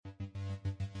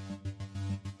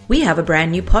We have a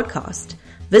brand new podcast.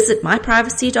 Visit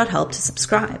myprivacy.help to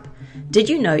subscribe. Did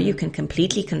you know you can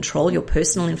completely control your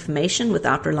personal information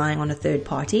without relying on a third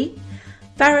party?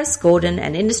 Faris, Gordon,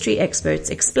 and industry experts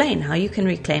explain how you can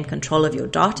reclaim control of your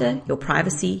data, your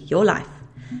privacy, your life.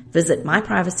 Visit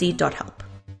myprivacy.help.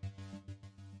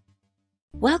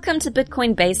 Welcome to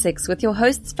Bitcoin Basics with your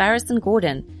hosts Faris and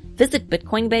Gordon. Visit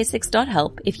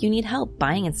bitcoinbasics.help if you need help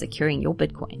buying and securing your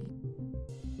Bitcoin.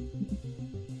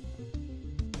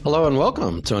 Hello and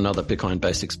welcome to another Bitcoin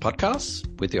Basics podcast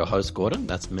with your host Gordon,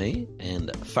 that's me,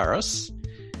 and Faris.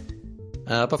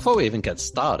 Before we even get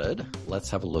started,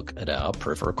 let's have a look at our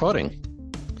proof of recording.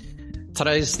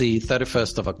 Today's the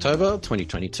 31st of October,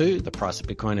 2022. The price of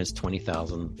Bitcoin is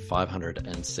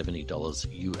 $20,570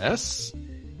 US.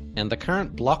 And the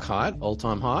current block height,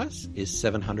 all-time highs, is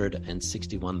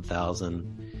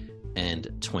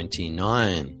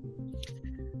 761,029.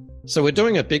 So we're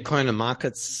doing a Bitcoin and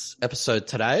markets episode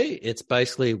today. It's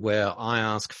basically where I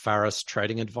ask Faris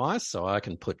trading advice so I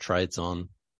can put trades on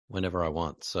whenever I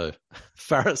want. So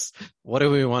Faris, what do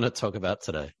we want to talk about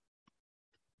today?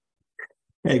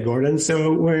 Hey, Gordon.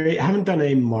 So we haven't done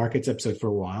a markets episode for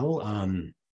a while.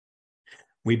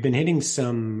 We've been hitting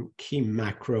some key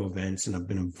macro events and I've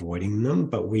been avoiding them,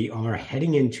 but we are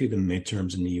heading into the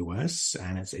midterms in the US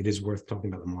and it is worth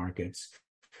talking about the markets,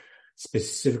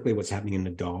 specifically what's happening in the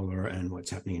dollar and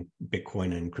what's happening in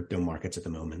Bitcoin and crypto markets at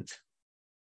the moment.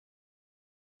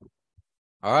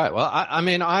 All right. Well, I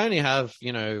mean, I only have,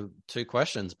 two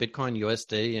questions, Bitcoin,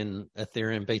 USD, and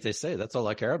Ethereum, BTC. That's all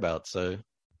I care about. So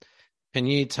can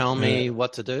you tell me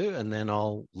what to do and then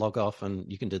I'll log off and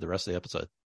you can do the rest of the episode?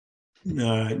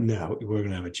 No, we're going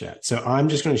to have a chat. So I'm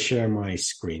just going to share my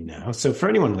screen now. So for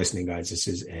anyone listening, guys, this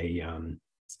is a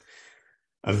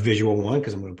visual one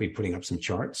because I'm going to be putting up some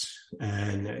charts.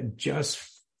 And just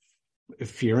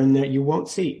if you're in there, you won't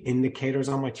see indicators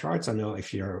on my charts. I know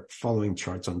if you're following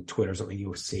charts on Twitter or something,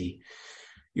 you'll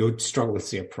struggle to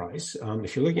see a price.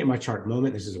 If you're looking at my chart at the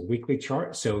moment, this is a weekly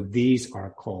chart. So these are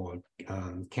called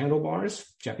candle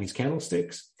bars, Japanese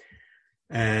candlesticks.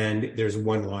 And there's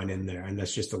one line in there, and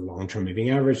that's just a long-term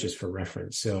moving average, just for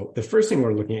reference. So the first thing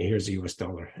we're looking at here is the US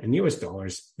dollar. And the US dollar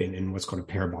has been in what's called a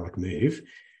parabolic move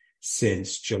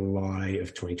since July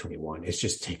of 2021. It's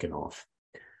just taken off.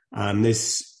 Why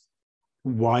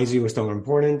is the US dollar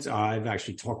important? I've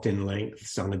actually talked in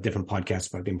length on a different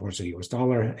podcast about the importance of the US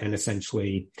dollar, and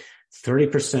essentially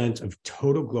 30% of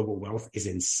total global wealth is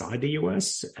inside the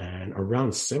US, and around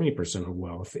 70% of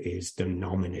wealth is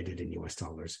denominated in US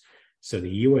dollars. So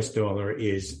the US dollar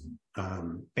is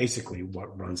basically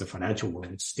what runs the financial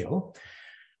world still.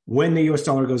 When the US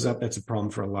dollar goes up, that's a problem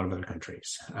for a lot of other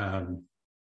countries.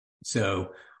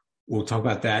 So we'll talk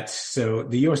about that. So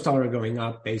the US dollar going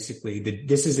up, basically,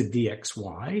 this is a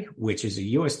DXY, which is a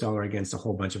US dollar against a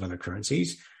whole bunch of other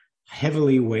currencies,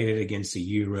 heavily weighted against the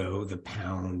euro, the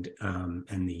pound,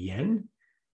 and the yen.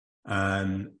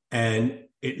 And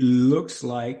it looks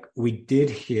like we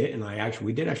did hit, and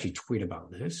we did actually tweet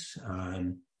about this,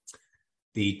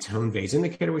 the tone phase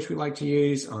indicator, which we like to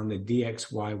use on the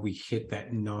DXY. We hit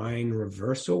that 9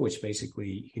 reversal, which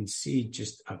basically you can see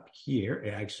just up here.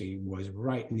 It actually was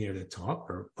right near the top,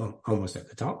 or almost at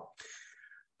the top.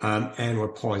 And we're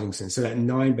pausing since. So that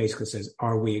 9 basically says,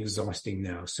 are we exhausting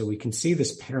now? So we can see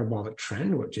this parabolic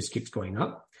trend, which just keeps going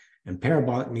up. And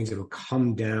parabolic means it'll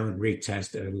come down,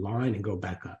 retest a line, and go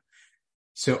back up.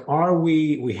 So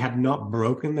we have not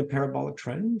broken the parabolic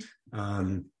trend.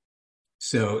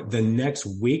 So the next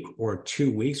week or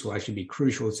 2 weeks will actually be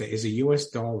crucial to say, is the US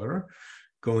dollar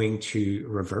going to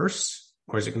reverse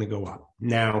or is it going to go up?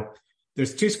 Now,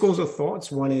 there's two schools of thoughts.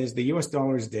 One is the US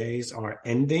dollar's days are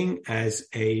ending as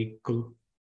a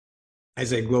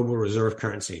global reserve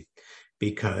currency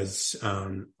because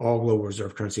all global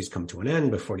reserve currencies come to an end.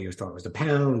 Before the US dollar was the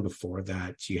pound. Before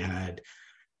that, you had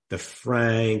the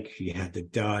franc, you had the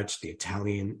Dutch, the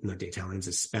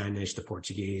Spanish, the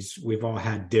Portuguese. We've all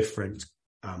had different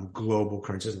global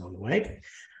currencies along the way.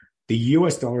 The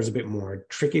US dollar is a bit more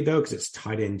tricky, though, because it's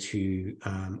tied into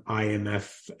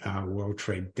IMF, World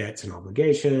Trade debts and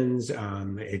obligations.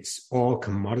 It's all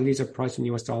commodities are priced in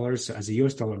US dollars. So as the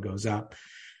US dollar goes up,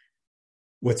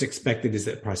 what's expected is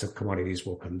that the price of commodities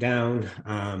will come down.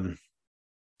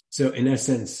 So in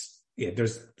essence, the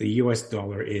US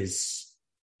dollar is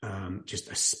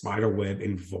just a spider web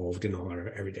involved in all our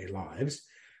everyday lives.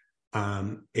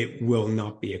 It will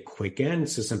not be a quick end.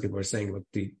 So some people are saying, look,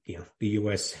 the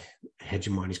US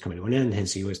hegemony is coming to an end,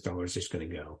 hence the US dollar is just going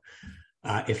to go.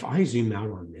 If I zoom out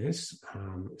on this,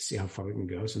 see how far we can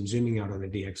go. So I'm zooming out on the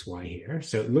DXY here.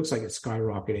 So it looks like it's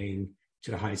skyrocketing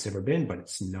to the highest ever been, but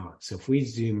it's not. So if we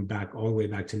zoom back all the way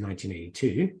back to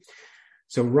 1982,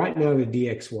 so right now the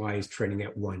DXY is trading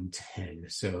at 110.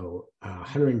 So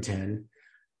 110,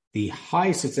 the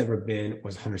highest it's ever been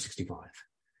was 165.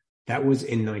 That was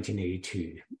in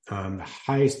 1982. The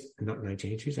highest, not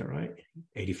 1982, is that right?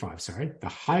 85, sorry. The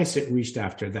highest it reached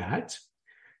after that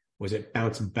was it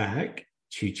bounced back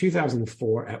to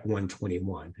 2004 at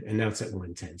 121, and now it's at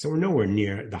 110. So we're nowhere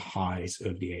near the highs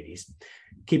of the 80s.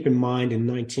 Keep in mind, in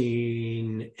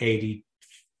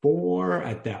 1984,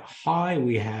 at that high,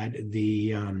 we had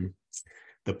the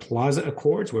Plaza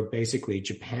Accords, where basically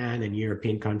Japan and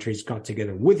European countries got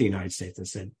together with the United States and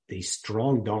said the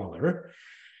strong dollar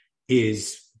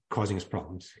is causing us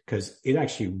problems, because it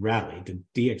actually rallied. The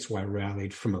DXY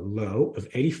rallied from a low of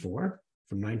 84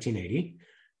 from 1980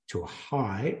 to a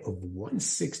high of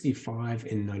 165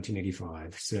 in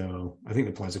 1985. So I think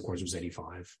the Plaza Accords was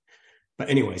 85. But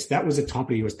anyways, that was the top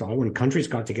of the US dollar when countries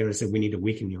got together and said, we need to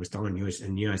weaken the US dollar, and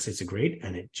the United States agreed,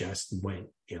 and it just went,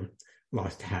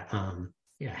 lost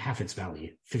half its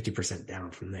value, 50% down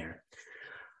from there.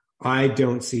 I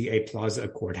don't see a Plaza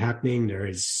Accord happening. There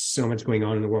is so much going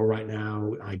on in the world right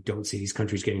now. I don't see these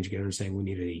countries getting together and saying we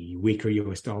need a weaker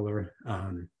US dollar.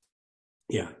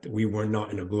 We were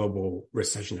not in a global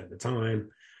recession at the time.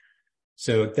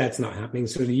 So that's not happening.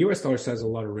 So the US dollar still has a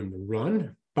lot of room to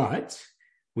run, but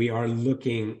we are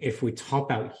looking, if we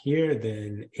top out here,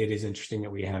 then it is interesting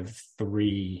that we have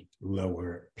 3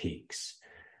 lower peaks.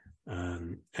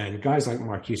 And guys like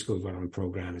Mark Yusko, who's on the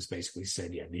program, has basically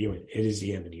said, it is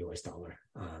the end of the US dollar.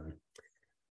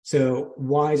 So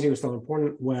why is the US dollar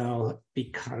important? Well,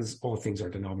 because all things are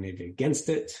denominated against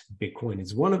it. Bitcoin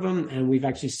is one of them. And we've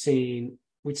seen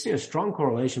a strong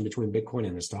correlation between Bitcoin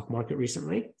and the stock market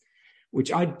recently,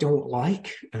 which I don't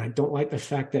like. And I don't like the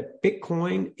fact that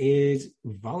Bitcoin is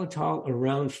volatile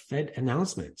around Fed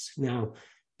announcements. Now,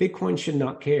 Bitcoin should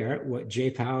not care what Jay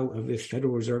Powell of the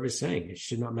Federal Reserve is saying. It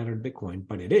should not matter to Bitcoin,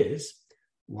 but it is.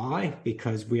 Why?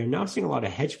 Because we are now seeing a lot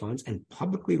of hedge funds and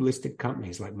publicly listed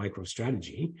companies like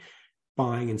MicroStrategy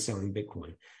buying and selling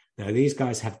Bitcoin. Now, these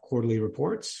guys have quarterly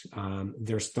reports.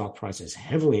 Their stock price is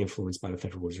heavily influenced by the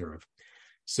Federal Reserve.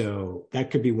 So that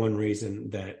could be one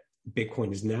reason that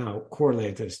Bitcoin is now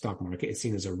correlated to the stock market. It's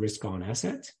seen as a risk-on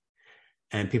asset.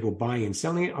 And people buying and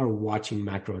selling it are watching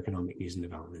macroeconomic news and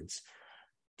developments.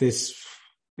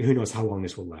 Who knows how long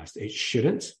this will last? It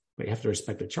shouldn't, but you have to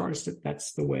respect the charts.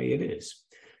 That's the way it is.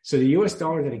 So the US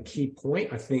dollar is at a key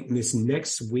point. I think this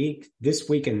week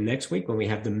and next week, when we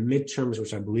have the midterms,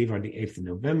 which I believe are the 8th of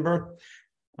November,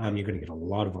 you're going to get a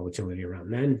lot of volatility around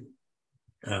then.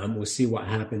 We'll see what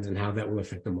happens and how that will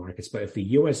affect the markets. But if the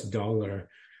US dollar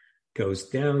goes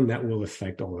down, that will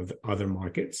affect all of the other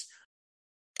markets.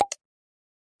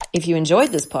 If you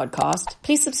enjoyed this podcast,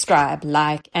 please subscribe,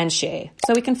 like, and share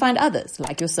so we can find others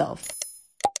like yourself.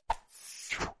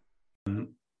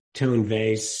 Tone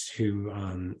Vays,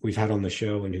 who we've had on the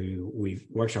show and who we've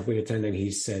workshop with attended,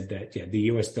 he said that the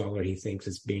US dollar, he thinks,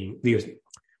 is being the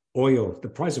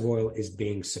price of oil is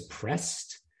being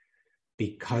suppressed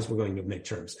because we're going to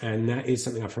midterms. And that is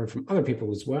something I've heard from other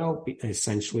people as well,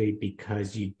 essentially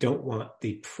because you don't want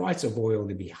the price of oil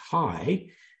to be high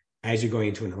as you're going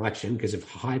into an election, because if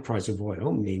high price of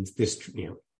oil means this,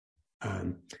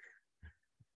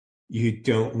 you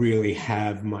don't really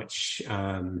have much,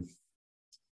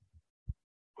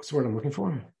 what's the word I'm looking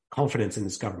for? Confidence in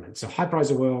this government. So high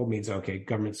price of oil means, okay,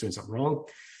 government's doing something wrong.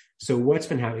 So what's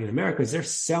been happening in America is they're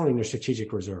selling their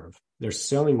strategic reserve. They're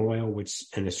selling oil,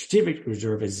 and the strategic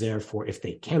reserve is there for if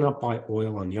they cannot buy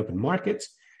oil on the open market,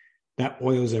 that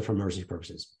oil is there for emergency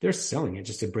purposes. They're selling it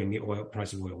just to bring the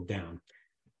price of oil down.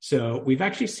 So we've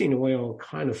actually seen oil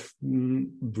kind of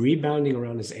rebounding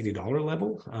around this $80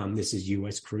 level. This is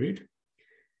U.S. crude.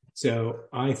 So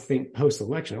I think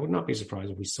post-election, I would not be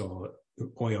surprised if we saw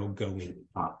oil going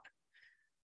up.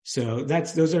 So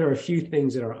those are a few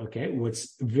things that are okay.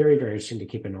 What's very, very interesting to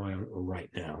keep an eye on right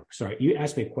now. Sorry, you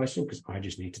asked me a question because I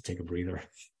just need to take a breather.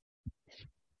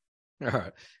 All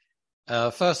right.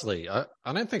 Firstly, I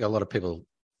don't think a lot of people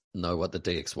know what the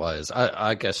DXY is.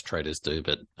 I guess traders do,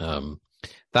 but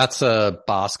that's a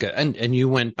basket. And you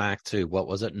went back to, what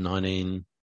was it, the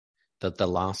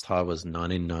last high was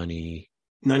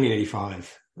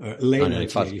 1985, late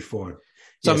 1984.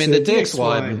 So, yeah, I mean, the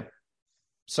DXY,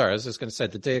 sorry, I was just going to say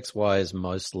the DXY is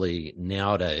mostly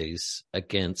nowadays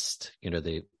against,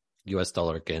 the US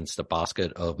dollar against a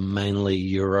basket of mainly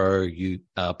euro,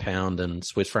 pound, and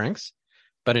Swiss francs.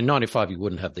 But in 95, you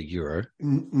wouldn't have the euro.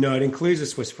 No, it includes the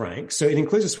Swiss franc. So it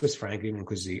includes the Swiss franc, it even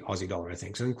includes the Aussie dollar, I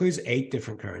think. So it includes 8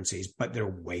 different currencies, but they're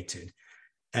weighted.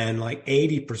 And like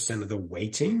 80% of the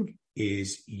weighting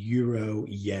is euro,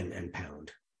 yen, and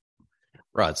pound.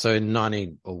 Right. So in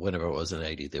 90 or whenever it was in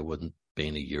 80, there wouldn't be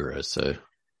any euro. So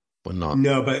we're not.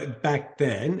 No, but back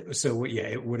then, so yeah,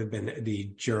 it would have been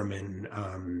the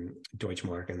German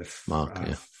Deutschmark and the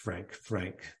franc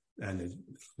and the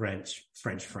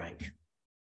French franc.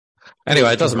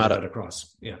 Anyway, it doesn't matter.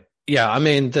 Across. Yeah. Yeah. I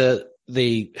mean, a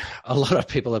lot of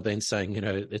people have been saying,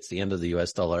 it's the end of the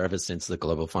US dollar ever since the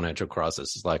global financial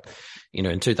crisis. It's like,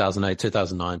 in 2008,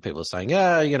 2009, people are saying,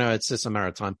 yeah, it's just a matter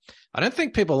of time. I don't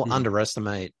think people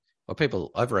underestimate, or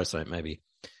people overestimate maybe,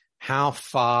 how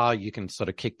far you can sort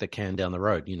of kick the can down the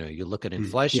road. You look at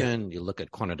inflation, you look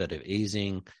at quantitative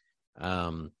easing,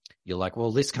 you're like,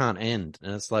 well, this can't end.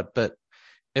 And it's like, but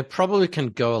it probably can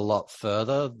go a lot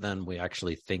further than we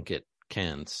actually think it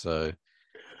can. So,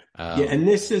 and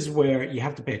this is where you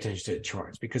have to pay attention to the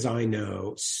charts, because I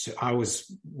know I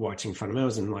was watching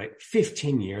fundamentals, and like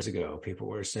 15 years ago, people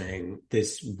were saying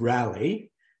this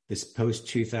rally, this post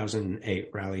 2008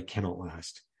 rally cannot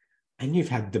last. And you've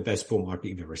had the best bull market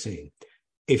you've ever seen.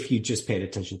 If you just paid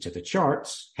attention to the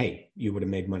charts, hey, you would have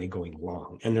made money going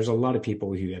long. And there's a lot of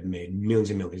people who have made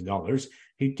millions and millions of dollars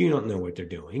who do not know what they're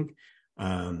doing,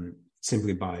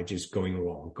 simply by just going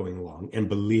along and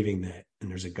believing that. And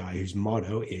there's a guy whose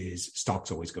motto is stocks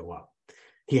always go up.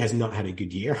 He has not had a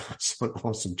good year. I saw an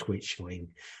awesome tweet showing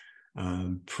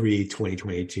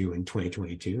pre-2022 and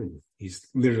 2022, and he's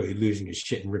literally losing his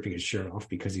shit and ripping his shirt off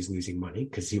because he's losing money,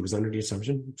 because he was under the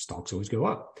assumption stocks always go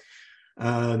up.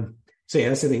 So yeah,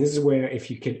 that's the thing. This is where if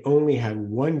you could only have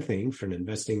one thing for an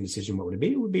investing decision, what would it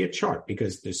be? It would be a chart,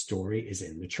 because the story is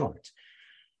in the chart.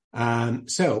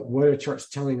 So what are charts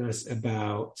telling us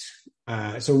about?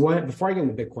 Before I get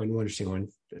into Bitcoin, one interesting one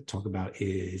to talk about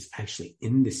is actually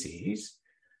indices.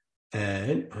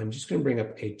 And I'm just going to bring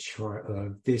up a chart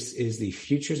of, this is the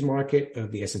futures market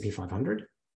of the S&P 500.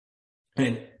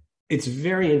 And it's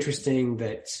very interesting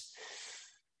that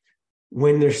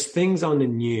when there's things on the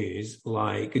news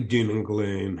like doom and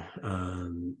gloom,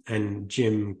 and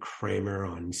Jim Cramer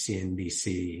on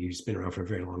CNBC, who's been around for a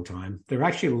very long time, they're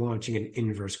actually launching an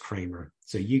inverse Cramer.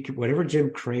 So you can, whatever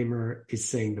Jim Cramer is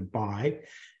saying to buy,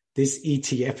 this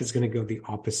ETF is going to go the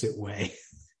opposite way.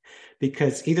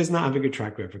 Because he does not have a good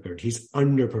track record. He's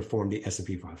underperformed the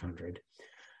S&P 500.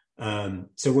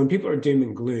 So when people are doom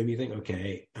and gloom, you think,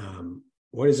 okay,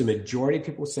 what is the majority of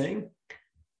people saying?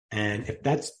 And if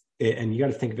that's it, and you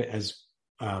got to think of it as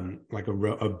like a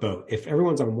boat. If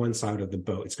everyone's on one side of the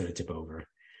boat, it's going to tip over.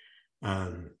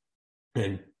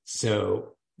 And so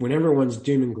when everyone's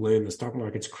doom and gloom, the stock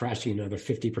market's crashing another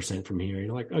 50% from here.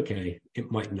 You're like, okay, it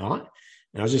might not.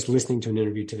 And I was just listening to an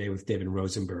interview today with David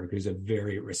Rosenberg, who's a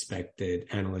very respected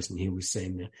analyst, and he was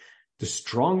saying that the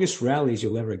strongest rallies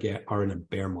you'll ever get are in a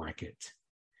bear market.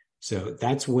 So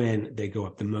that's when they go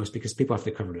up the most, because people have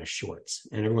to cover their shorts,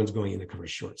 and everyone's going in to cover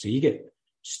shorts. So you get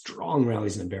strong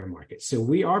rallies in the bear market. So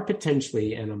we are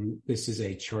potentially, and this is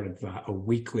a chart of a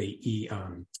weekly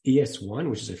ES1,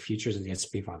 which is a futures of the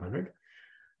S&P 500.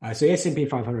 So the S&P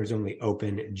 500 is only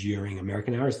open during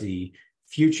American hours. The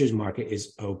futures market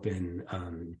is open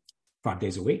 5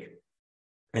 days a week.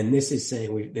 And this is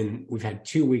saying we've had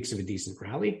 2 weeks of a decent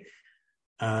rally.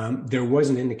 There was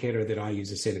an indicator that I use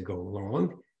to say to go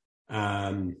long.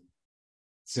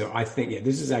 So I think,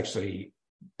 this is actually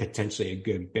potentially a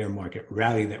good bear market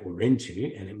rally that we're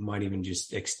into, and it might even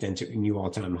just extend to new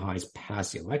all-time highs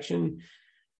past the election.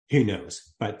 Who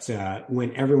knows? But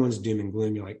when everyone's doom and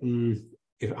gloom, you're like,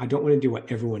 if I don't want to do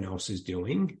what everyone else is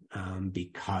doing,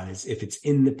 because if it's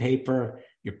in the paper,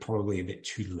 you're probably a bit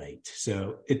too late.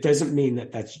 So it doesn't mean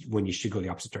that that's when you should go the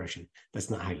opposite direction.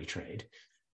 That's not how you trade.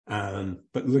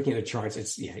 But looking at the charts,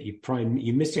 it's,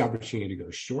 you miss the opportunity to go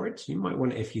short. You might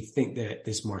want to, if you think that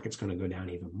this market's going to go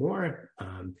down even more,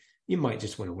 you might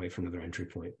just want to wait for another entry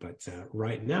point. But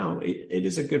right now, it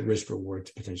is a good risk reward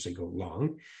to potentially go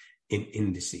long in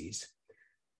indices.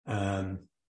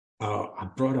 I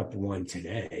brought up one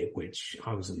today, which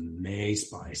I was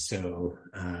amazed by. So,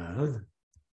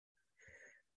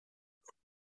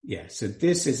 so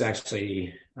this is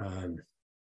actually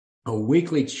a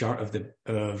weekly chart of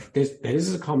this. This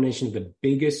is a combination of the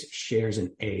biggest shares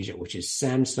in Asia, which is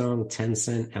Samsung,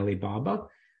 Tencent, Alibaba.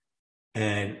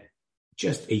 And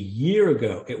just a year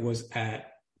ago, it was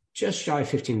at just shy of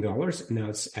 $15, and now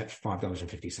it's at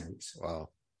 $5.50. Wow.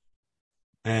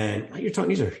 And you're talking,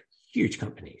 these are huge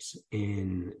companies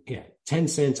in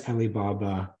Tencent,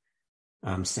 Alibaba,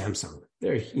 Samsung.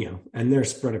 They're and they're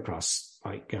spread across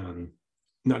like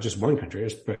not just one country.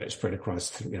 They're spread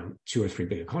across 2 or 3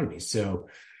 big economies. So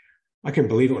I couldn't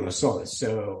believe it when I saw this.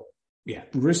 So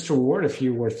risk to reward. If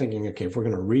you were thinking, okay, if we're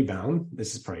going to rebound,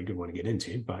 this is probably a good one to get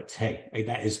into. But hey,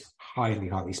 that is highly,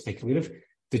 highly speculative.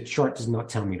 The chart does not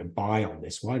tell me to buy on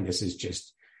this one. This is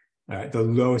just the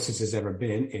lowest this has ever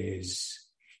been is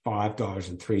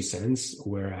 $5.03.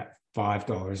 We're at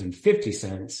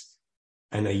 $5.50.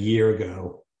 And a year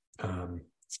ago,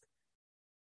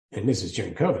 and this is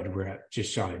during COVID, we're at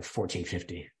just shy of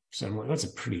 $14.50. So I'm like, that's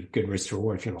a pretty good risk to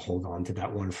reward if you're going to hold on to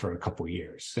that one for a couple of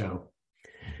years. So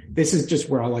this is just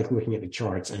where I like looking at the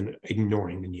charts and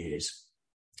ignoring the news.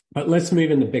 But let's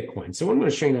move into Bitcoin. So what I'm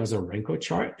going to show you now is a Renko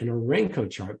chart. And a Renko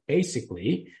chart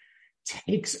basically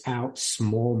takes out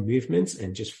small movements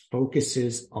and just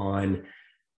focuses on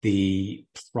the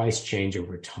price change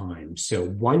over time. So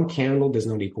one candle does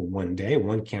not equal 1 day.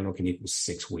 One candle can equal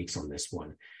 6 weeks on this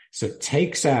one. So it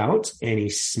takes out any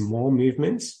small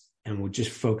movements and we'll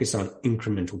just focus on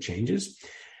incremental changes.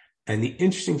 And the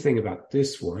interesting thing about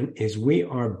this one is we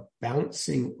are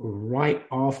bouncing right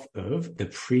off of the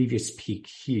previous peak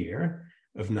here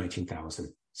of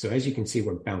 19,000. So as you can see,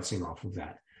 we're bouncing off of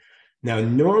that. Now,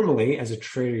 normally as a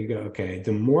trader, you go, okay,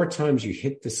 the more times you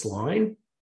hit this line,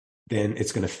 then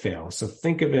it's going to fail. So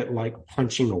think of it like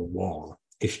punching a wall.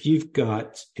 If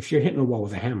you're hitting a wall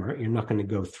with a hammer, you're not going to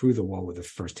go through the wall with the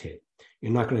first hit.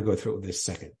 You're not going to go through it with the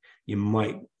second.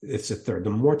 It's a third.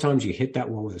 The more times you hit that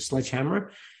wall with a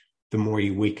sledgehammer, the more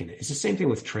you weaken it. It's the same thing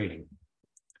with trading.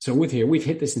 So we've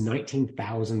hit this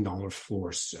 $19,000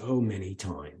 floor so many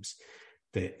times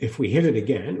that if we hit it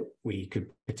again, we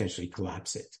could potentially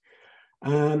collapse it.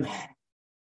 So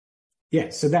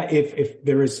that if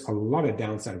there is a lot of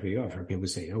downside for you, I've heard people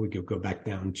say, we could go back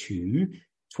down to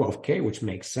 12K, which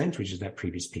makes sense, which is that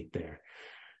previous peak there.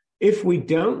 If we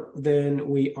don't, then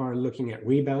we are looking at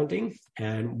rebounding.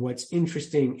 And what's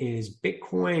interesting is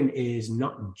Bitcoin is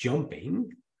not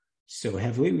jumping so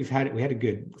heavily. We had a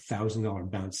good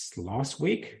 $1,000 bounce last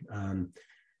week.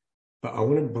 But I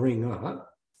want to bring up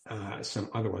some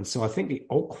other ones. So I think the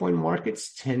altcoin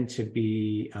markets tend to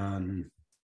be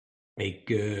a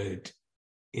good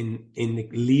in the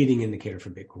leading indicator for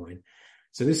Bitcoin.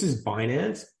 So this is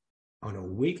Binance. On a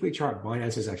weekly chart,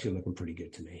 Binance is actually looking pretty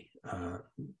good to me.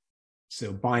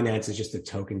 So Binance is just a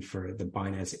token for the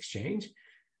Binance exchange.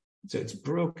 So it's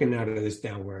broken out of this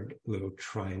downward little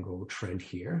triangle trend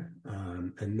here.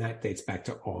 And that dates back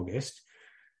to August.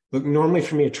 Look, normally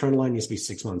for me, a trend line needs to be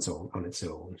 6 months old on its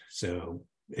own. So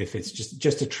if it's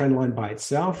just a trend line by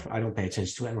itself, I don't pay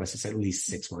attention to it unless it's at least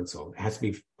 6 months old. It has to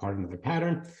be part of another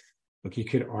pattern. Look, you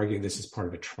could argue this is part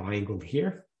of a triangle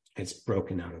here. It's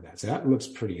broken out of that. So that looks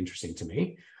pretty interesting to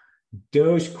me.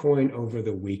 Dogecoin over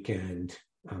the weekend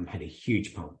had a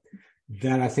huge pump.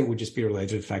 That I think would just be related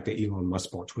to the fact that Elon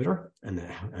Musk bought Twitter and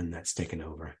that's taken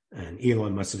over. And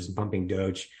Elon Musk is pumping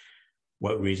Doge.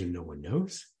 What reason, no one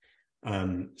knows.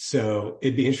 So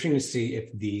it'd be interesting to see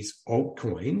if these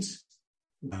altcoins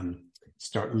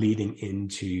start leading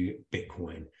into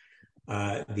Bitcoin.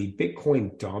 The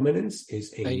Bitcoin dominance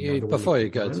is before you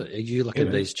go, are you looking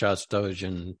at these charts, Doge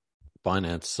and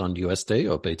Binance on USD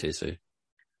or BTC?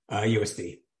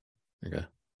 USD. Okay.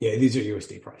 Yeah, these are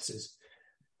USD prices.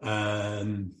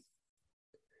 So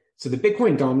the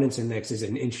Bitcoin dominance index is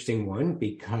an interesting one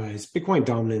because Bitcoin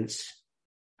dominance,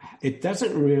 it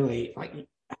doesn't really, like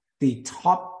the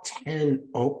top 10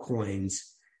 altcoins,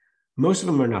 most of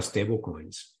them are now stable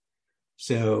coins.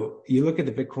 So you look at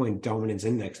the Bitcoin dominance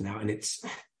index now, and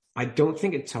I don't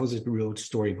think it tells us the real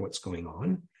story of what's going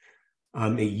on.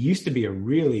 It used to be a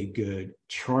really good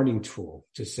charting tool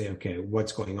to say, okay,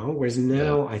 what's going on? Whereas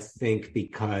now I think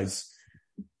because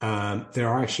there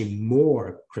are actually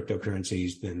more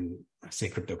cryptocurrencies than, I say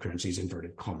cryptocurrencies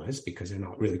inverted commas, because they're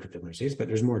not really cryptocurrencies, but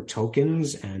there's more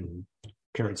tokens and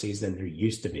currencies than there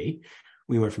used to be.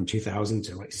 We went from 2,000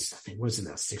 to like, I think, what is it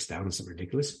now, 6,000, something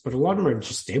ridiculous. But a lot of them are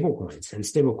just stable coins, and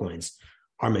stable coins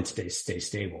are meant to stay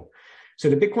stable. So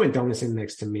the Bitcoin dominance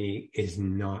index to me is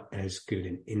not as good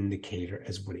an indicator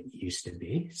as what it used to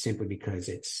be, simply because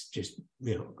it's just,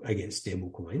 again, stable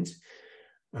coins.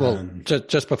 Well,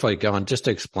 just before you go on, just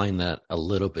to explain that a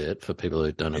little bit for people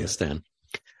who don't understand.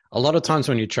 A lot of times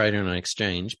when you're trading on an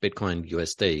exchange, Bitcoin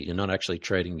USD, you're not actually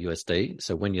trading USD.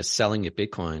 So when you're selling your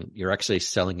Bitcoin, you're actually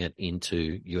selling it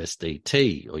into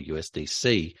USDT or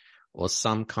USDC or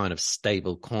some kind of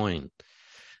stable coin.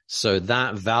 So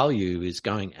that value is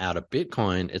going out of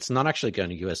Bitcoin. It's not actually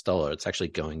going to US dollar. It's actually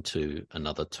going to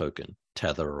another token,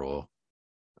 Tether or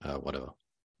whatever.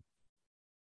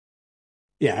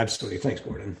 Yeah, absolutely. Thanks,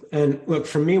 Gordon. And look,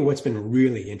 for me, what's been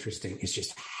really interesting is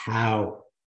just how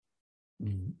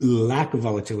lack of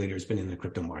volatility there's been in the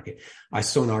crypto market. I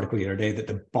saw an article the other day that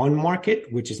the bond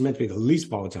market, which is meant to be the least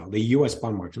volatile, the US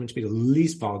bond market is meant to be the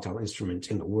least volatile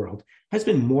instrument in the world, has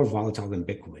been more volatile than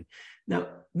Bitcoin. Now,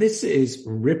 this is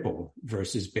Ripple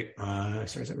versus is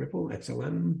that Ripple?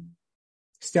 XLM?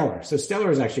 Stellar. So Stellar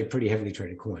is actually a pretty heavily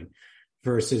traded coin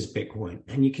versus Bitcoin.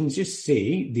 And you can just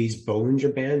see these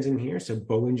Bollinger Bands in here. So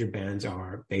Bollinger Bands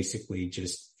are basically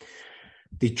just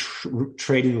the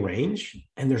trading range,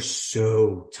 and they're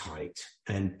so tight.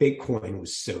 And Bitcoin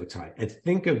was so tight. And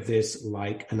think of this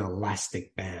like an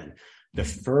elastic band. The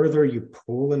further you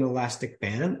pull an elastic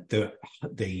band, the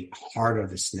harder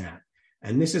the snap.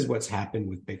 And this is what's happened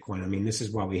with Bitcoin. I mean, this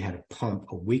is why we had a pump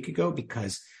a week ago,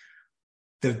 because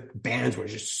the bands were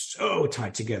just so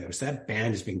tight together. So that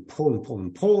band is being pulled and pulled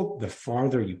and pulled. The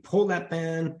farther you pull that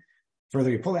band,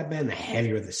 the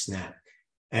heavier the snap.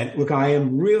 And look, I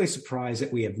am really surprised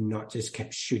that we have not just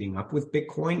kept shooting up with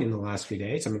Bitcoin in the last few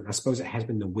days. I mean, I suppose it has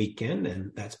been the weekend,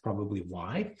 and that's probably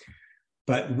why.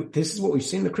 But this is what we've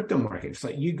seen in the crypto market. It's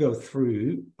like you go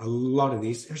through a lot of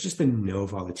these, there's just been no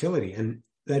volatility. And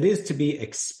that is to be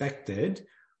expected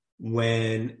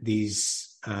when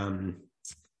these,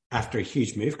 after a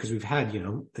huge move, because we've had, a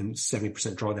 70%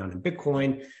 drawdown in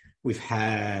Bitcoin. We've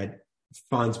had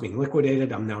funds being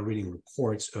liquidated. I'm now reading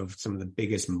reports of some of the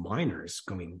biggest miners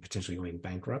potentially going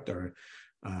bankrupt, or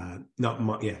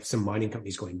some mining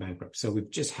companies going bankrupt. So we've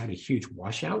just had a huge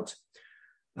washout.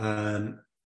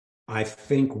 I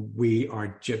think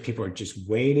people are just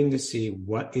waiting to see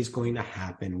what is going to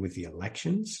happen with the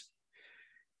elections,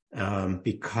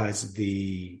 because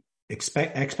the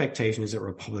expectation is that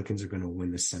Republicans are going to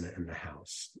win the Senate and the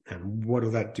House. And what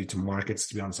will that do to markets?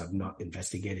 To be honest, I've not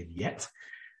investigated yet.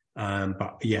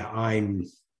 But yeah, I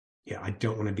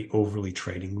don't want to be overly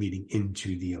trading leading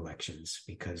into the elections,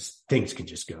 because things can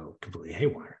just go completely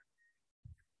haywire.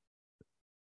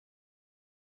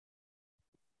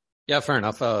 Yeah, fair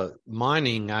enough.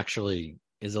 Mining actually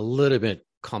is a little bit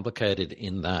complicated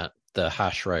in that the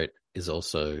hash rate is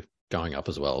also going up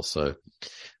as well. So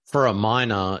for a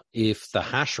miner, if the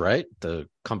hash rate, the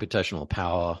computational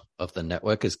power of the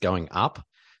network is going up,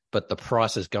 but the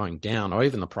price is going down, or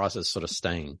even the price is sort of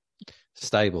staying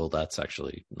stable, that's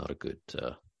actually not a good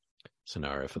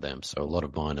scenario for them. So a lot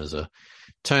of miners are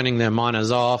turning their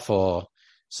miners off, or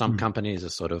some companies are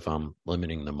sort of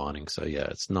limiting the mining. So yeah,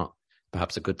 it's not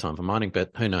perhaps a good time for mining,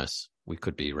 but who knows? We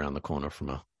could be around the corner from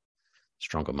a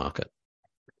stronger market.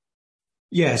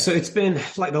 Yeah, so it's been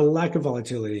like the lack of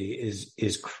volatility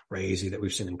is crazy that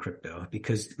we've seen in crypto,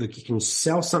 because look, you can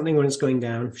sell something when it's going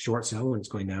down, short sell when it's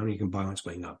going down, and you can buy when it's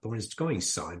going up. But when it's going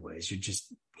sideways, you're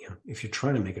just, if you're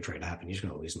trying to make a trade happen, you're just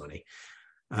going to lose money.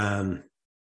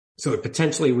 So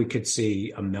potentially we could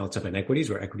see a melt up in equities,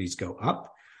 where equities go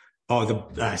up. Oh,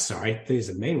 there's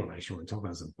the main one I actually want to talk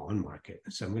about, is the bond market.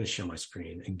 So I'm going to show my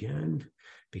screen again,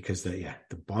 because the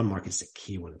bond market is the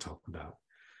key one to talk about.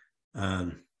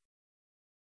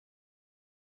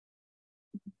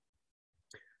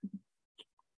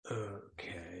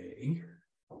 Okay.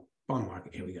 Bond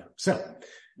market. Here we go. So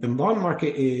the bond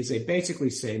market is basically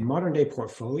say modern day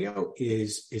portfolio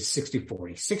is 60-40.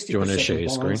 60%. Do you want to share your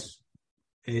screen?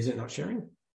 Is it not sharing?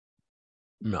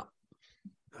 No.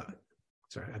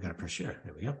 Sorry, I got to press share.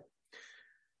 There we go.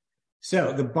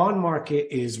 So the bond market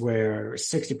is where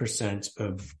 60%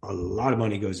 of a lot of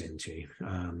money goes into.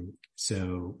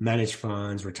 So managed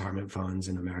funds, retirement funds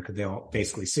in America, they all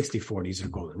basically 60-40s are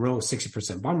golden rule,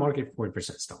 60% bond market,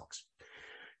 40% stocks.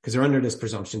 Because they're under this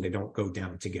presumption they don't go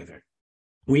down together.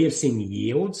 We have seen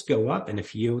yields go up, and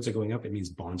if yields are going up, it means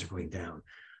bonds are going down.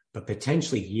 But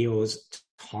potentially yields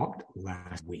topped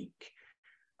last week.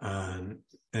 And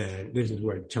this is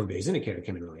where tone-based indicator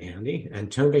came in really handy.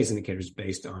 And tone-based indicator is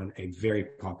based on a very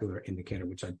popular indicator,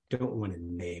 which I don't want to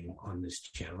name on this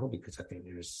channel because I think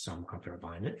there's some copyright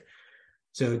behind it.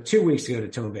 So 2 weeks ago, the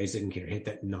tone-based indicator hit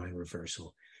that 9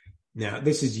 reversal. Now,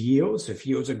 this is yields. So if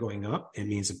yields are going up, it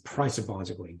means the price of bonds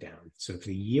are going down. So if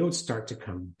the yields start to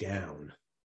come down,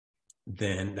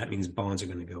 then that means bonds are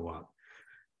going to go up.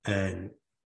 And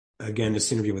again,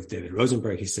 this interview with David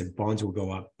Rosenberg, he said bonds will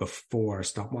go up before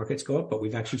stock markets go up, but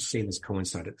we've actually seen this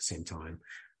coincide at the same time,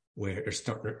 where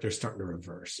they're starting to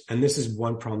reverse. And this is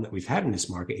one problem that we've had in this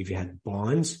market. If you had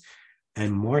bonds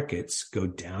and markets go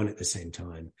down at the same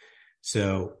time.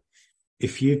 So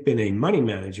if you've been a money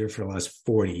manager for the last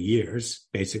 40 years,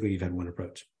 basically you've had one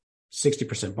approach: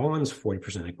 60% bonds,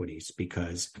 40% equities,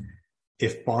 because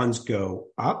if bonds go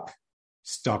up,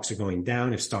 stocks are going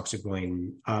down. If stocks are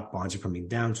going up, bonds are coming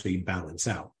down, so you balance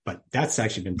out. But that's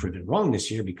actually been proven wrong this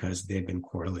year because they've been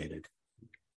correlated.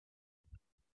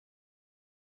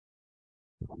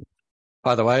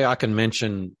 By the way, I can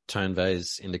mention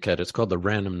tone-based indicator. It's called the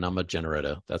random number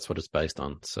generator. That's what it's based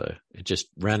on. So it just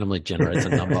randomly generates a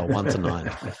number 1 to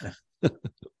 9.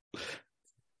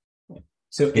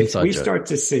 So if we start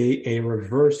to see a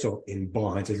reversal in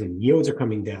bonds, as in yields are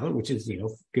coming down, which is,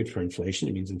 good for inflation.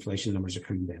 It means inflation numbers are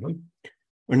coming down.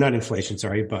 Or not inflation,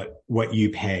 sorry, but what you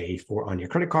pay for on your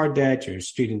credit card debt, your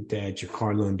student debt, your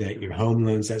car loan debt, your home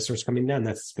loans, that starts coming down.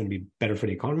 That's going to be better for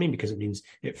the economy because it means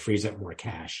it frees up more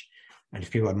cash. And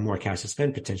if people have more cash to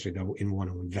spend, potentially they'll want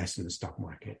to invest in the stock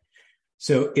market.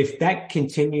 So if that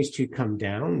continues to come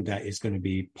down, that is going to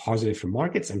be positive for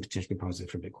markets and potentially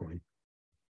positive for Bitcoin.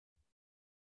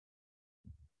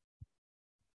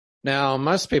 Now,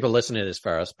 most people listening to this,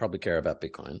 Faris, probably care about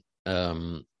Bitcoin.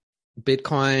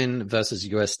 Bitcoin versus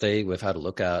USD, we've had a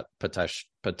look at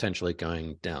potentially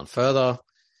going down further.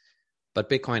 But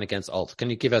Bitcoin against alts,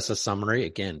 can you give us a summary?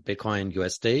 Again, Bitcoin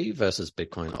USD versus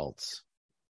Bitcoin alts.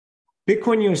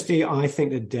 Bitcoin USD, I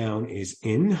think the down is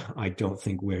in. I don't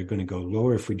think we're going to go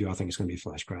lower. If we do, I think it's going to be a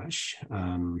flash crash.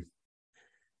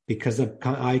 Because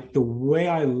the way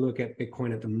I look at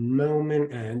Bitcoin at the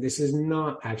moment, and this is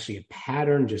not actually a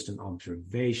pattern, just an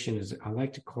observation, it's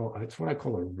what I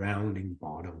call a rounding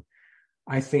bottom.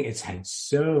 I think it's had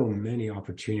so many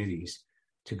opportunities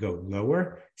to go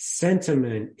lower.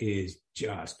 Sentiment is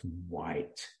just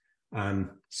white.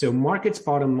 So markets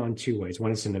bottom on two ways.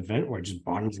 One is an event where it just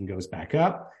bottoms and goes back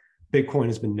up. Bitcoin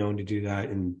has been known to do that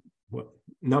in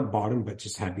not bottom, but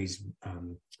just have these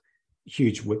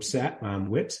huge whips.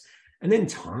 And then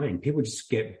time, people just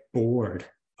get bored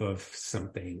of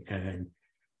something. And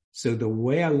so the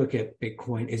way I look at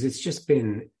Bitcoin is it's just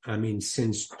been,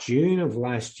 since June of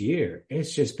last year,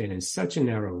 it's just been in such a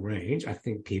narrow range. I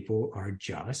think people are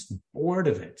just bored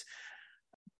of it.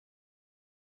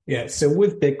 Yeah, so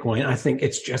with Bitcoin, I think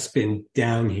it's just been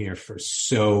down here for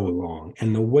so long.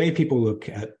 And the way people look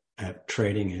at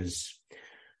trading is,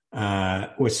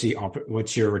 what's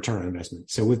your return on investment?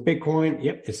 So with Bitcoin,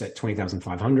 it's at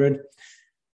 20,500.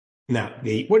 Now,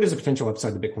 what is the potential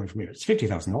upside to Bitcoin from here? It's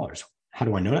 $50,000. How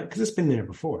do I know that? Because it's been there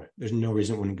before. There's no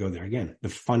reason it wouldn't go there again. The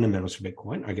fundamentals for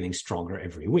Bitcoin are getting stronger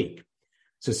every week.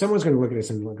 So someone's going to look at this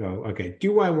and go, okay,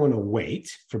 do I want to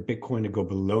wait for Bitcoin to go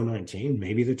below 19,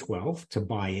 maybe the 12, to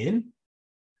buy in?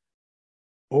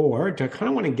 Or do I kind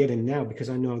of want to get in now because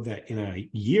I know that in a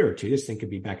year or two, this thing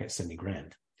could be back at 70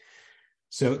 grand.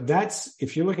 So that's,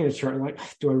 if you're looking at a chart, like,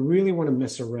 do I really want to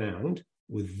mess around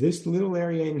with this little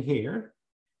area in here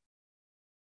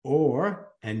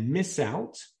and miss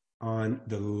out on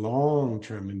the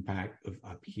long-term impact of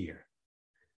up here?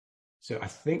 So I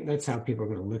think that's how people are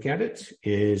going to look at it,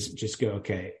 is just go,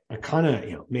 okay, I kind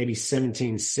of, maybe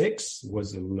 17.6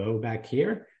 was the low back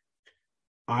here.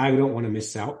 I don't want to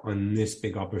miss out on this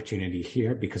big opportunity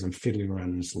here because I'm fiddling around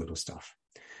in this little stuff.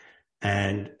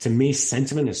 And to me,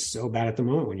 sentiment is so bad at the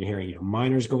moment when you're hearing,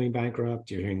 miners going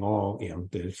bankrupt, you're hearing all,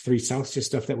 the 3 Celsius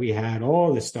stuff that we had,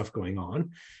 all this stuff going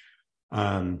on.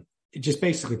 It just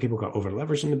basically people got over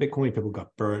leveraged in the Bitcoin, people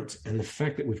got burnt. And the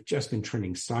fact that we've just been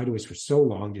trending sideways for so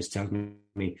long just tells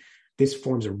me this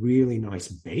forms a really nice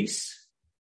base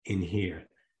in here.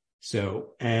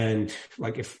 So, and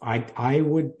like if I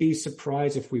would be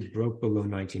surprised if we broke below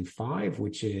 19.5,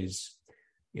 which is,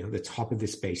 the top of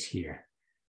this base here.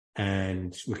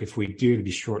 And look, if we do, to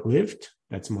be short-lived,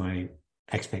 that's my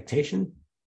expectation.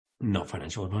 Not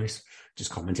financial advice,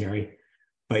 just commentary.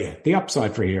 But yeah, the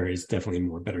upside for here is definitely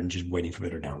more better than just waiting for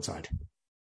better downside.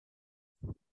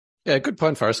 Yeah, good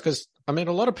point for us, because a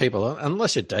lot of people,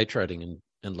 unless you're day trading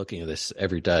and looking at this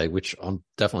every day, which I'm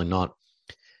definitely not,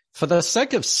 for the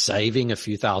sake of saving a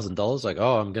few $1,000s, like,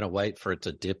 I'm going to wait for it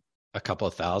to dip a couple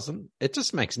of thousand, it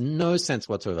just makes no sense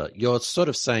whatsoever. You're sort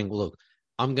of saying, look,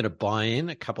 I'm going to buy in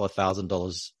a couple of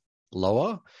 $1,000s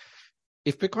lower.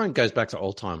 If Bitcoin goes back to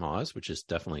all-time highs, which is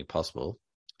definitely possible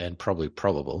and probably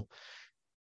probable,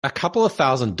 a couple of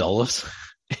 $1,000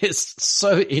 is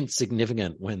so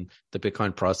insignificant when the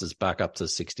Bitcoin price is back up to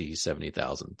 60,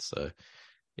 70,000. So,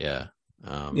 yeah.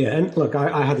 And look,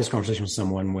 I had this conversation with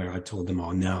someone where I told them,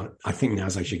 I think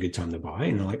now's actually a good time to buy.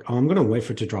 And they're like, I'm going to wait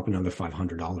for it to drop another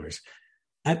 $500.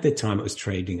 At the time, it was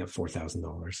trading at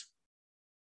 $4,000.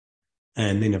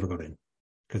 And they never got in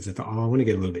because they thought, I want to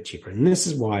get a little bit cheaper. And this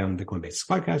is why on Bitcoin Basics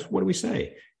Podcast, what do we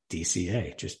say?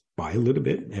 DCA, just buy a little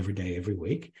bit every day, every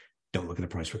week. Don't look at the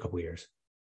price for a couple of years.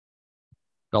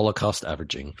 Dollar cost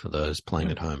averaging for those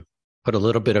playing at home. Put a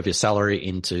little bit of your salary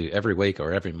into every week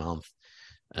or every month.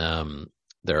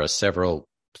 There are several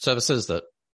services that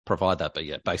provide that, but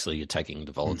basically you're taking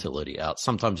the volatility out.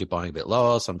 Sometimes you're buying a bit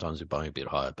lower, sometimes you're buying a bit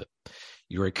higher, but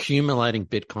you're accumulating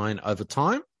Bitcoin over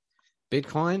time.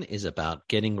 Bitcoin is about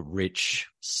getting rich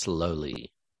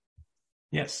slowly.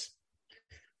 Yes.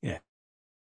 Yeah.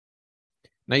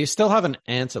 Now, you still haven't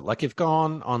answered, like you've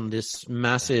gone on this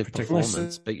massive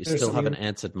performance, but you still haven't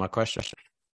answered my question.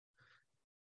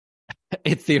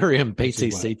 Ethereum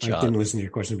BTC chart. I didn't listen to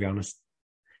your question, to be honest.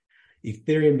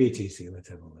 Ethereum BTC, let's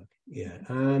have a look. Yeah.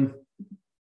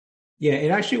 Yeah,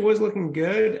 it actually was looking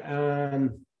good.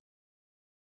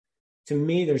 To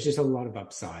me, there's just a lot of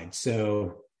upside.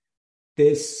 So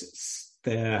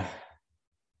the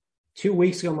 2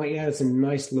 weeks ago, I'm like, yeah, it's a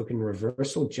nice looking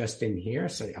reversal just in here.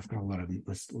 So I've got a lot of,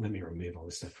 let me remove all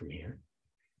this stuff from here.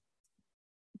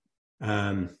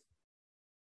 I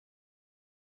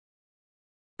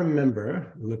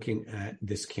remember looking at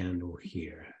this candle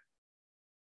here.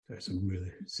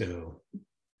 So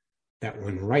that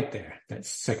one right there, that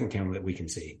second candle that we can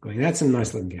see, going, that's a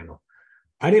nice looking candle.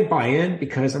 I didn't buy in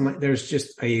because I'm like, there's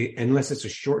just unless it's a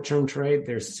short-term trade,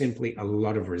 there's simply a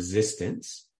lot of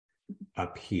resistance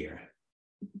up here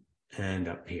and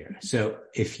up here. So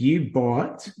if you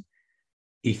bought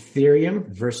Ethereum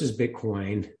versus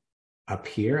Bitcoin up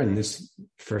here in this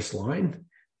first line,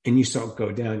 and you saw it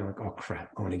go down, you're like, oh crap,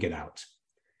 I want to get out.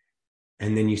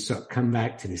 And then you saw it come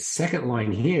back to the second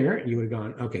line here, you would have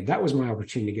gone, okay, that was my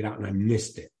opportunity to get out and I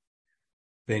missed it.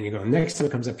 Then you go, next time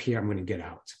it comes up here, I'm going to get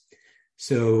out.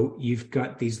 So you've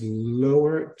got these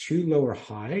two lower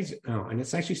highs. Oh, and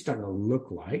it's actually starting to look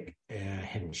like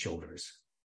head and shoulders.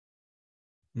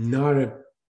 Not a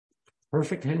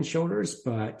perfect head and shoulders,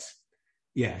 but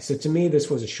yeah. So to me, this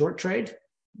was a short trade.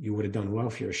 You would have done well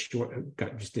if you're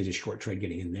just did a short trade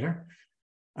getting in there.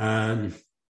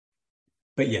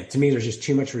 But yeah, to me, there's just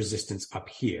too much resistance up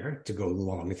here to go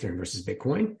long Ethereum versus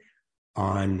Bitcoin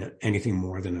on anything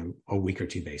more than a week or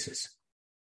two basis.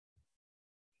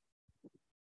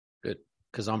 Good,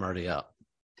 because I'm already up.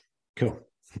 Cool.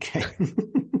 Okay.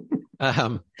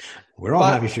 We're all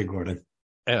happy for you, Gordon.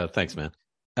 Yeah, thanks, man.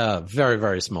 Very,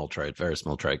 very small trade,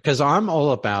 because I'm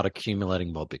all about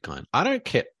accumulating more Bitcoin. I don't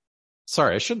care.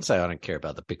 Sorry, I shouldn't say I don't care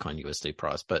about the Bitcoin USD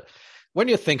price, but when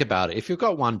you think about it, if you've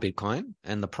got one Bitcoin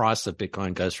and the price of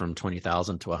Bitcoin goes from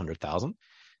 20,000 to 100,000,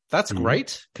 that's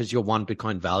great because your one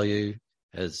Bitcoin value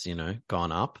has,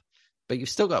 gone up, but you've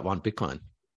still got one Bitcoin.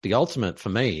 The ultimate for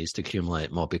me is to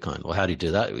accumulate more Bitcoin. Well, how do you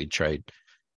do that? We trade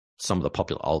some of the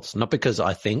popular alts, not because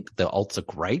I think the alts are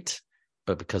great,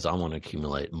 but because I want to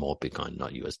accumulate more Bitcoin,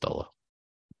 not US dollar.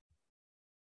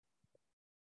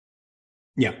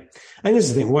 Yeah. And this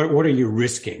is the thing. What are you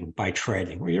risking by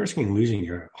trading? Well, you're risking losing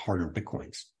your hard-earned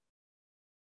Bitcoins.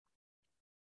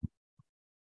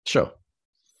 Sure.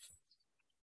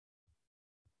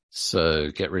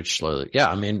 So get rich slowly. Yeah,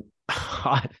 I mean,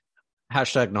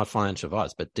 hashtag not financial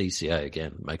advice, but DCA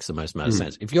again makes the most amount of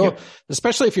sense. If you're,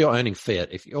 especially if you're earning fiat,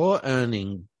 if you're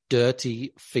earning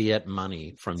dirty fiat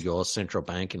money from your central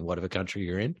bank in whatever country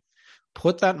you're in,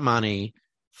 put that money,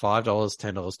 $5,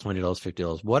 $10, $20,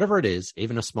 $50, whatever it is,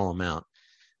 even a small amount,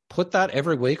 put that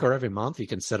every week or every month. You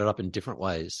can set it up in different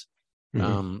ways.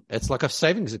 It's like a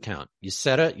savings account. You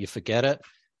set it, you forget it.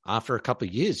 After a couple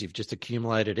of years, you've just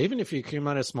accumulated, even if you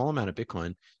accumulate a small amount of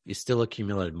Bitcoin, you still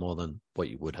accumulated more than what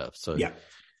you would have. So,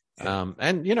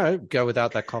 and, go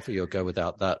without that coffee or go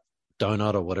without that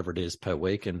donut or whatever it is per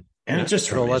week. And it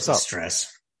just removes the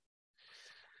stress.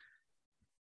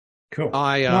 Cool. All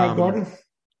right, Gordon.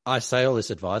 I say all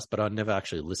this advice, but I never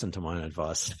actually listen to my own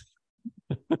advice.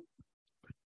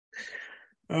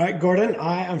 All right, Gordon,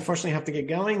 I unfortunately have to get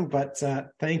going, but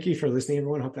thank you for listening,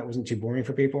 everyone. Hope that wasn't too boring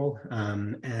for people.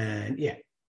 And yeah,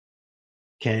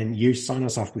 can you sign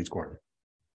us off, please, Gordon?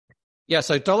 Yeah,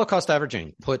 so dollar cost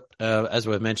averaging, as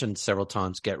we've mentioned several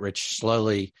times, get rich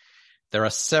slowly. There are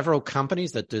several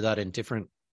companies that do that in different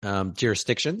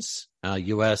jurisdictions,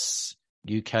 US,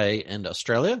 UK, and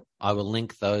Australia. I will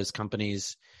link those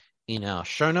companies in our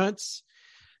show notes.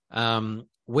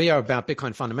 We are about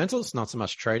Bitcoin fundamentals, not so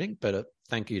much trading, but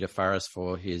thank you to Faris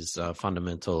for his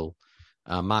fundamental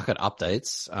market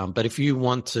updates. But if you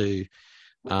want to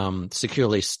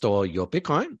securely store your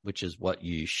Bitcoin, which is what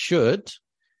you should,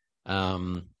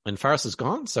 and Faris is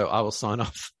gone, so I will sign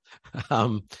off.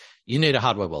 You need a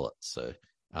hardware wallet. So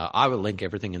I will link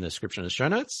everything in the description of the show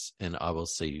notes, and I will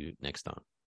see you next time.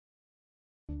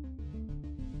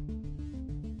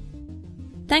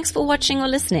 Thanks for watching or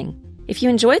listening. If you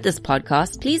enjoyed this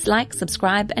podcast, please like,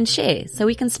 subscribe, and share so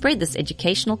we can spread this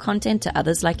educational content to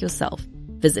others like yourself.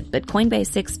 Visit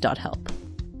bitcoinbasics.help.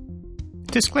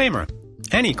 Disclaimer.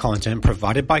 Any content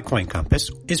provided by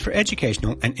CoinCompass is for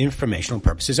educational and informational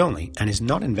purposes only and is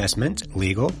not investment,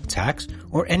 legal, tax,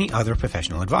 or any other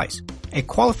professional advice. A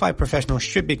qualified professional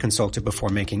should be consulted before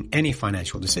making any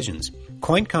financial decisions.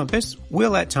 CoinCompass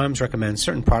will at times recommend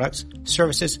certain products,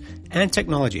 services, and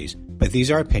technologies, but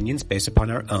these are opinions based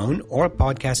upon our own or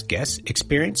podcast guests'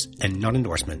 experience and not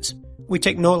endorsements. We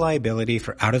take no liability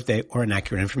for out-of-date or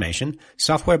inaccurate information,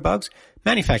 software bugs,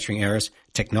 manufacturing errors,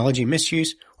 technology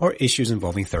misuse, or issues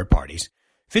involving third parties.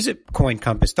 Visit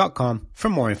CoinCompass.com for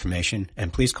more information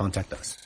and please contact us.